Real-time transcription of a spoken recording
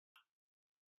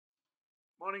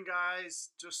Morning guys,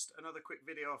 just another quick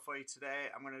video for you today.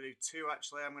 I'm going to do two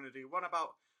actually. I'm going to do one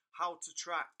about how to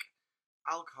track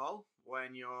alcohol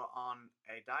when you're on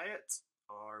a diet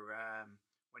or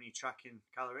when you're tracking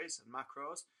calories and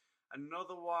macros.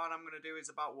 Another one I'm going to do is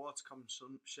about water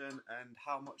consumption and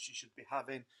how much you should be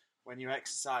having when you're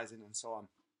exercising and so on.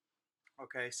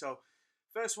 Okay, so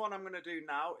first one I'm going to do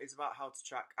now is about how to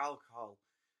track alcohol.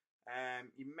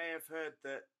 You may have heard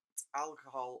that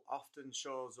alcohol often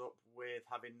shows up with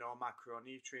having no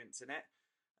macronutrients in it.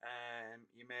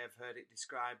 You may have heard it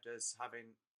described as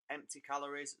having empty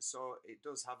calories, so it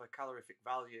does have a calorific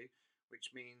value,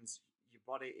 which means your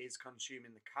body is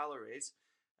consuming the calories.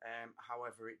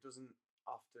 However, it doesn't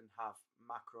often have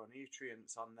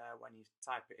macronutrients on there when you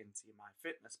type it into your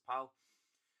MyFitnessPal.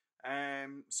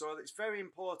 So it's very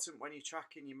important when you're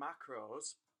tracking your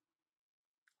macros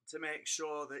to make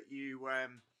sure that you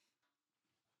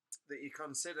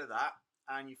consider that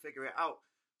and you figure it out.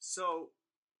 So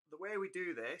the way we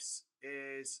do this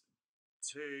is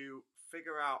to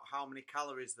figure out how many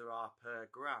calories there are per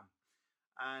gram.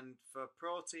 And for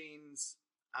proteins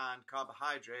and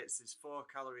carbohydrates, there's 4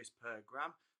 calories per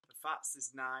gram. For fats,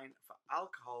 there's 9. For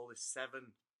alcohol, there's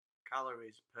 7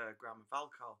 calories per gram of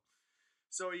alcohol.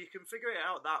 So you can figure it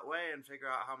out that way and figure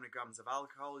out how many grams of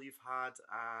alcohol you've had,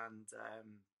 and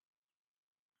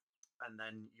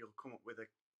then you'll come up with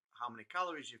how many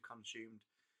calories you've consumed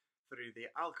through the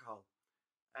alcohol.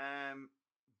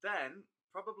 Then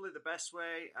probably the best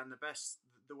way and the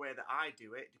way that I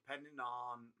do it, depending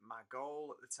on my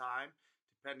goal at the time,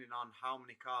 depending on how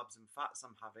many carbs and fats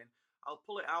I'm having, I'll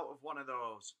pull it out of one of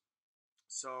those.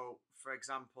 So for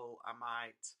example, I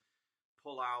might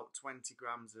pull out 20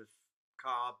 grams of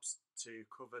carbs to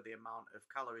cover the amount of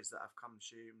calories that I've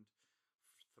consumed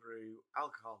through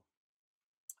alcohol.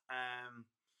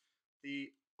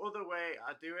 The other way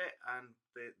I do it, and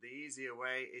the easier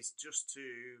way, is just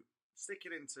to stick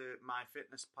it into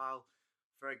MyFitnessPal.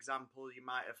 For example, you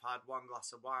might have had 1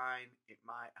 glass of wine, it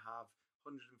might have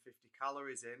 150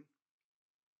 calories in,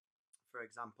 for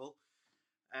example.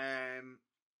 And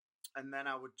then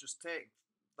I would just take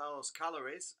those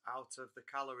calories out of the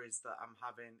calories that I'm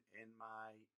having in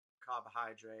my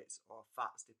carbohydrates or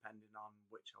fats, depending on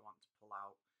which I want to pull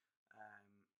out,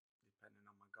 depending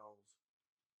on my goals.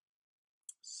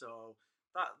 So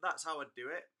that's how I'd do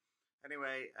it.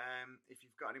 Anyway, if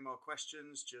you've got any more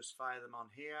questions, just fire them on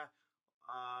here,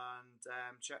 and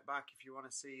check back if you want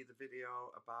to see the video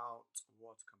about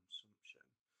water consumption.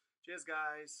 Cheers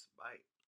guys, bye.